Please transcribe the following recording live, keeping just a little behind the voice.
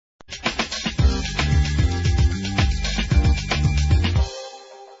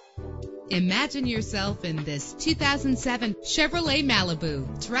Imagine yourself in this 2007 Chevrolet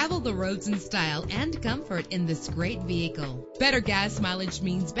Malibu. Travel the roads in style and comfort in this great vehicle. Better gas mileage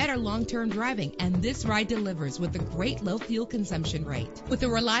means better long-term driving, and this ride delivers with a great low fuel consumption rate. With a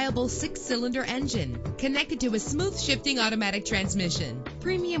reliable 6-cylinder engine connected to a smooth shifting automatic transmission,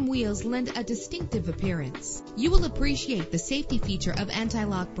 premium wheels lend a distinctive appearance. You will appreciate the safety feature of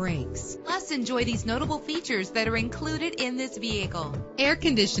anti-lock brakes. Plus, enjoy these notable features that are included in this vehicle: air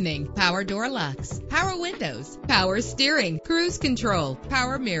conditioning, power door locks, power windows, power steering, cruise control,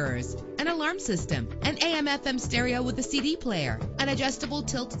 power mirrors, an alarm system, an AM/FM stereo with a CD player, an adjustable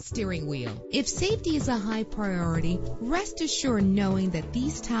tilt steering wheel. If safety is a high priority, rest assured knowing that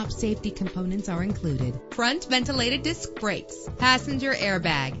these top safety components are included: front ventilated disc brakes, passenger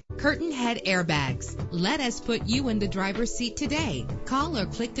airbag, curtain head airbags. Let us put you in the driver's seat today. Call or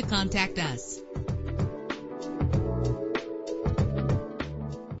click to contact us.